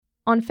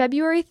On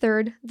February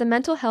 3rd, the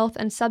Mental Health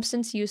and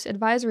Substance Use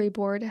Advisory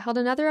Board held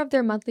another of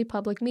their monthly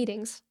public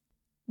meetings.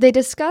 They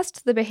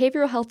discussed the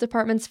Behavioral Health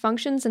Department's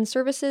functions and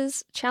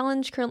services,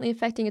 challenge currently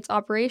affecting its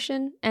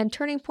operation, and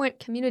Turning Point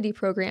community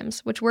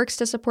programs, which works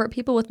to support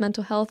people with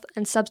mental health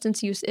and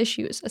substance use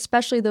issues,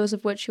 especially those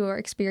of which who are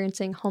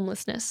experiencing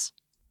homelessness.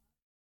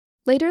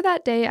 Later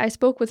that day, I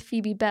spoke with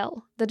Phoebe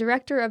Bell, the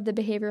director of the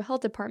Behavioral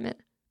Health Department.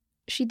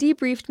 She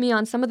debriefed me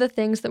on some of the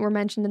things that were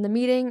mentioned in the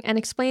meeting and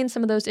explained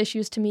some of those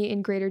issues to me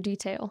in greater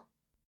detail.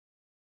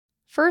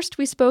 First,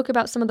 we spoke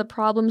about some of the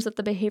problems that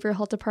the Behavioral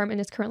Health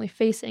Department is currently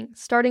facing,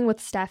 starting with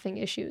staffing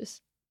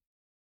issues.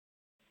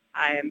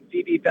 I am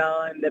Phoebe Bell.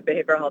 I'm the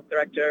Behavioral Health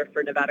Director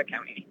for Nevada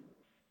County.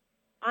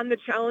 On the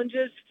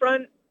challenges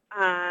front,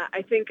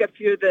 I think a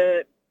few of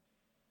the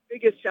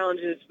biggest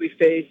challenges we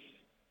face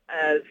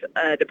as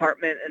a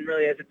department and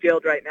really as a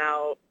field right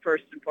now,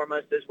 first and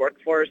foremost, is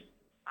workforce.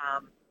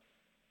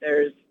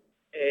 There's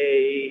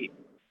a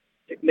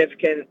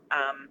significant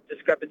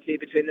discrepancy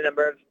between the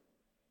number of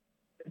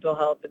mental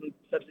health and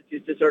substance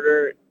use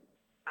disorder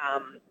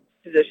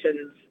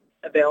positions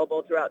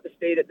available throughout the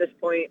state at this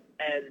point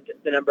and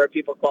the number of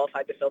people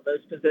qualified to fill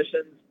those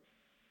positions.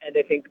 And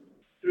I think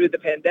through the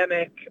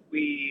pandemic,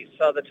 we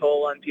saw the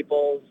toll on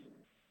people's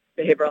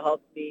behavioral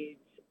health needs,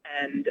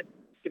 and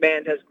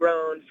demand has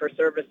grown for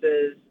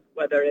services,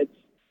 whether it's,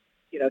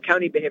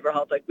 county behavioral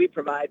health like we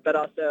provide, but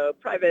also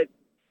private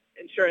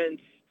insurance,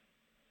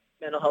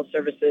 mental health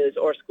services,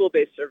 or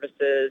school-based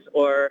services,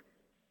 or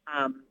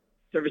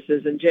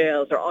services in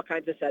jails, or all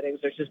kinds of settings.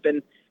 There's just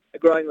been a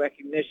growing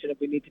recognition of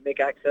we need to make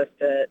access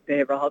to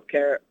behavioral health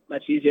care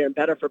much easier and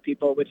better for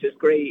people, which is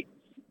great,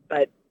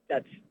 but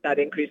that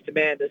increased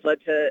demand has led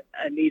to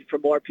a need for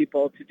more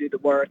people to do the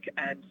work.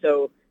 And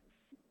so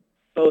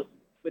both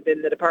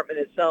within the department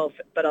itself,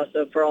 but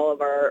also for all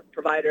of our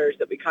providers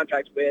that we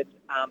contract with,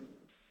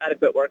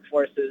 adequate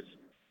workforce is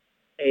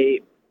a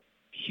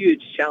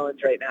huge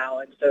challenge right now.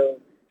 And so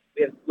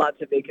we have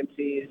lots of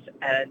vacancies,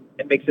 and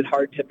it makes it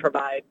hard to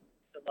provide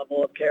the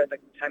level of care, the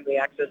timely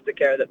access to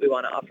care that we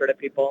want to offer to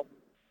people.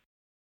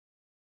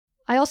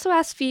 I also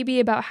asked Phoebe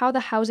about how the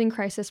housing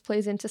crisis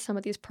plays into some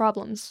of these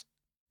problems.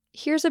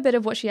 Here's a bit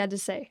of what she had to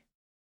say.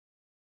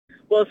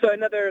 Well, so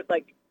another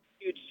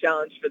huge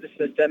challenge for the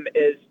system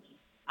is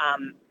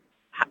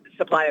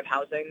supply of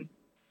housing,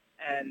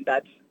 and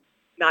that's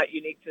not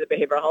unique to the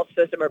behavioral health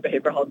system or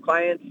behavioral health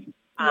clients.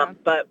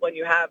 But when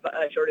you have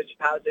a shortage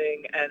of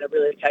housing and a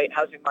really tight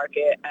housing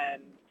market,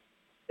 and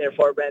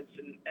therefore rents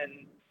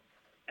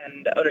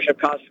and ownership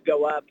costs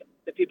go up,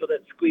 the people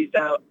that squeezed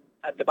out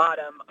at the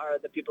bottom are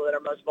the people that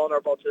are most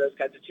vulnerable to those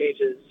kinds of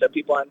changes. So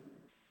people on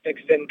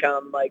fixed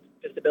income, like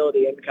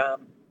disability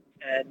income,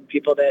 and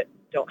people that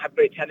don't have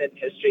great tenant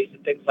histories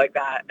and things like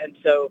that. And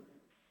so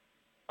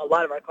a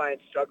lot of our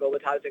clients struggle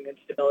with housing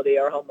instability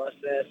or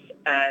homelessness,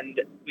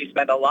 and we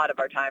spend a lot of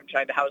our time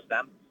trying to house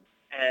them.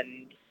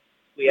 And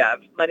we have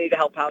money to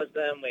help house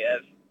them. We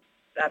have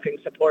staffing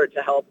support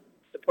to help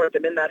support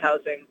them in that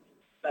housing,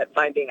 but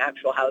finding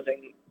actual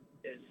housing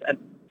is an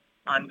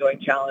ongoing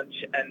challenge.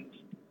 And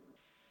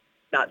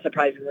not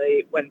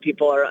surprisingly, when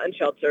people are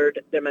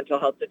unsheltered, their mental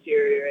health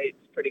deteriorates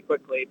pretty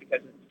quickly because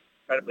it's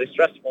incredibly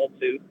stressful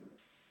to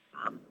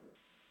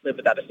live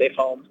without a safe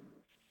home.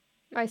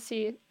 I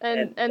see.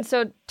 And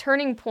so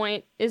Turning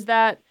Point,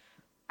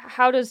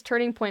 how does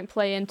Turning Point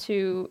play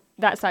into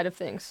that side of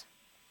things?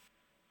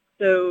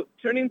 So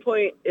Turning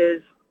Point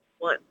is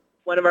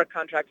one of our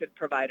contracted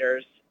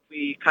providers.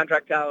 We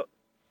contract out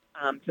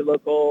to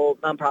local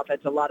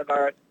nonprofits a lot of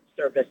our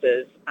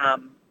services,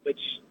 which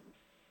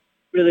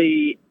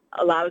really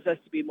allows us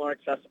to be more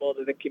accessible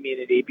to the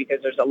community, because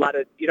there's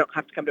you don't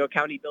have to come to a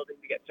county building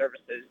to get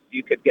services.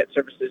 You could get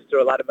services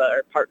through a lot of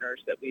our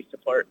partners that we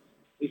support.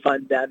 We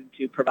fund them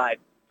to provide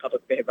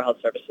public behavioral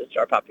health services to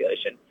our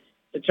population.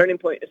 The Turning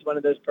Point is one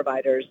of those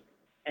providers,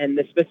 and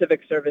the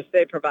specific service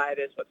they provide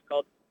is what's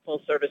called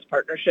full service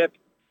partnership,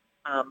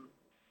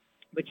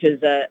 which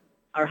is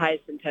our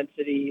highest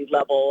intensity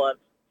level of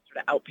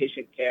sort of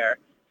outpatient care.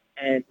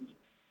 And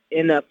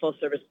in a full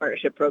service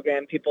partnership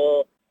program,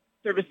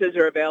 services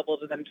are available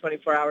to them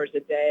 24 hours a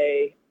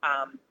day.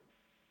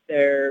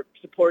 They're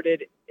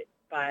supported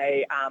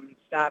by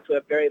staff who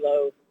have very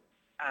low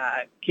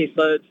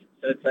caseloads.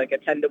 So it's like a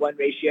 10-to-1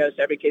 ratio.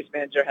 So every case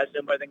manager has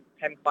no more than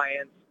 10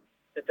 clients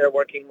that they're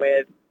working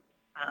with.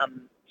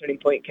 Turning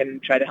Point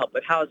can try to help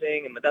with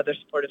housing and with other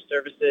supportive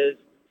services,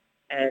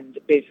 and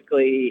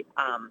basically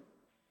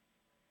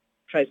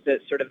tries to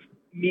sort of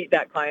meet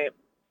that client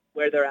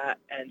where they're at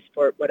and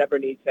support whatever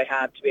needs they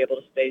have to be able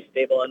to stay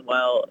stable and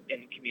well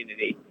in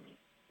community.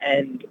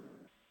 And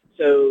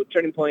so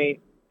Turning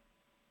Point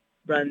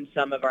runs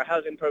some of our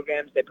housing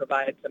programs. They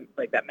provide some,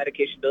 like that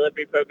medication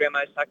delivery program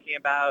I was talking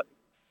about.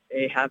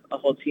 They have a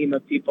whole team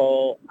of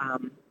people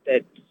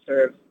that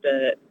serve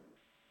the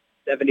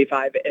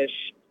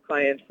 75-ish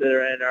clients that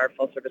are in our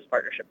full-service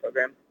partnership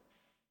program.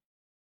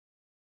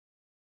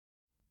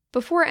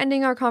 Before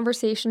ending our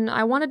conversation,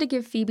 I wanted to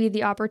give Phoebe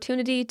the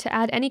opportunity to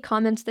add any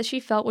comments that she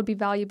felt would be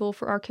valuable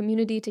for our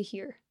community to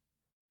hear.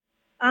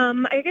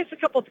 I guess a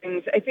couple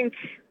things. I think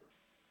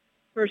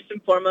first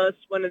and foremost,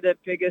 one of the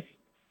biggest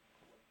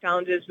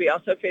challenges we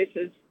also face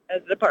as a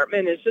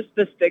department is just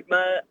the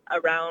stigma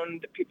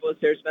around people with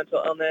serious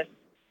mental illness,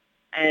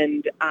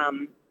 and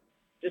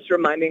just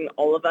reminding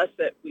all of us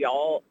that we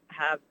all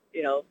have,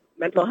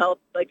 mental health,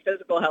 like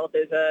physical health,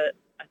 is a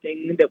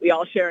thing that we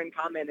all share in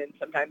common. And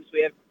sometimes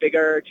we have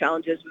bigger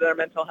challenges with our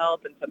mental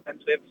health, and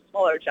sometimes we have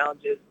smaller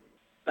challenges.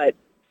 But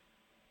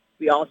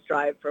we all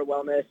strive for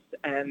wellness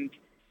and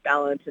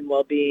balance and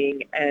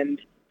well-being. And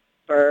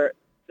for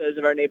those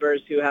of our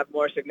neighbors who have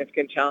more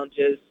significant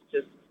challenges,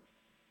 just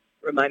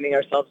reminding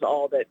ourselves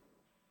all that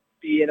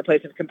be in a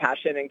place of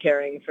compassion and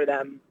caring for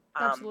them.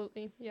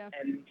 Absolutely, yeah.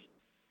 And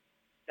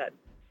that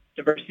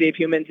diversity of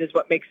humans is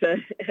what makes a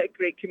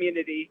great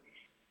community.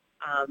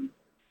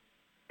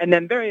 And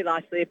then very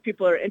lastly, if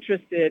people are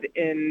interested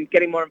in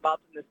getting more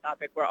involved in this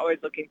topic, we're always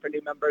looking for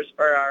new members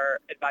for our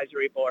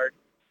advisory board,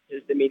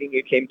 which is the meeting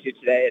you came to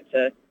today.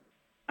 It's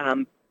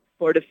a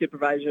board of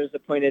supervisors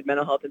appointed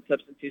mental health and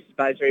substance use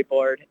advisory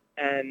board,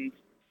 and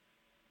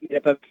made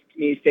up of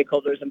community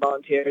stakeholders and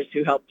volunteers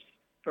who help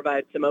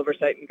provide some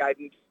oversight and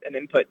guidance and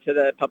input to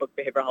the public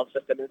behavioral health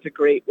system. And it's a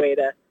great way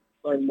to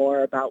learn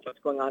more about what's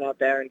going on out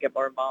there and get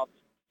more involved.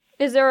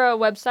 Is there a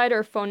website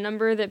or phone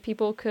number that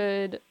people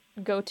could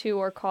go to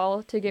or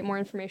call to get more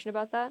information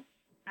about that?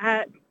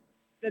 At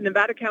the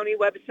Nevada County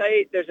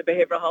website, there's a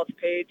behavioral health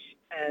page,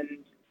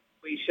 and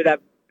we should have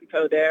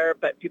info there,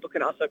 but people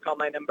can also call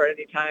my number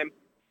anytime,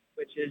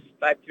 which is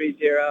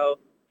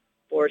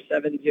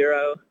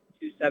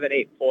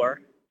 530-470-2784.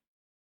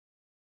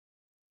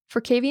 For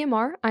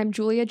KVMR, I'm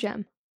Julia Gem.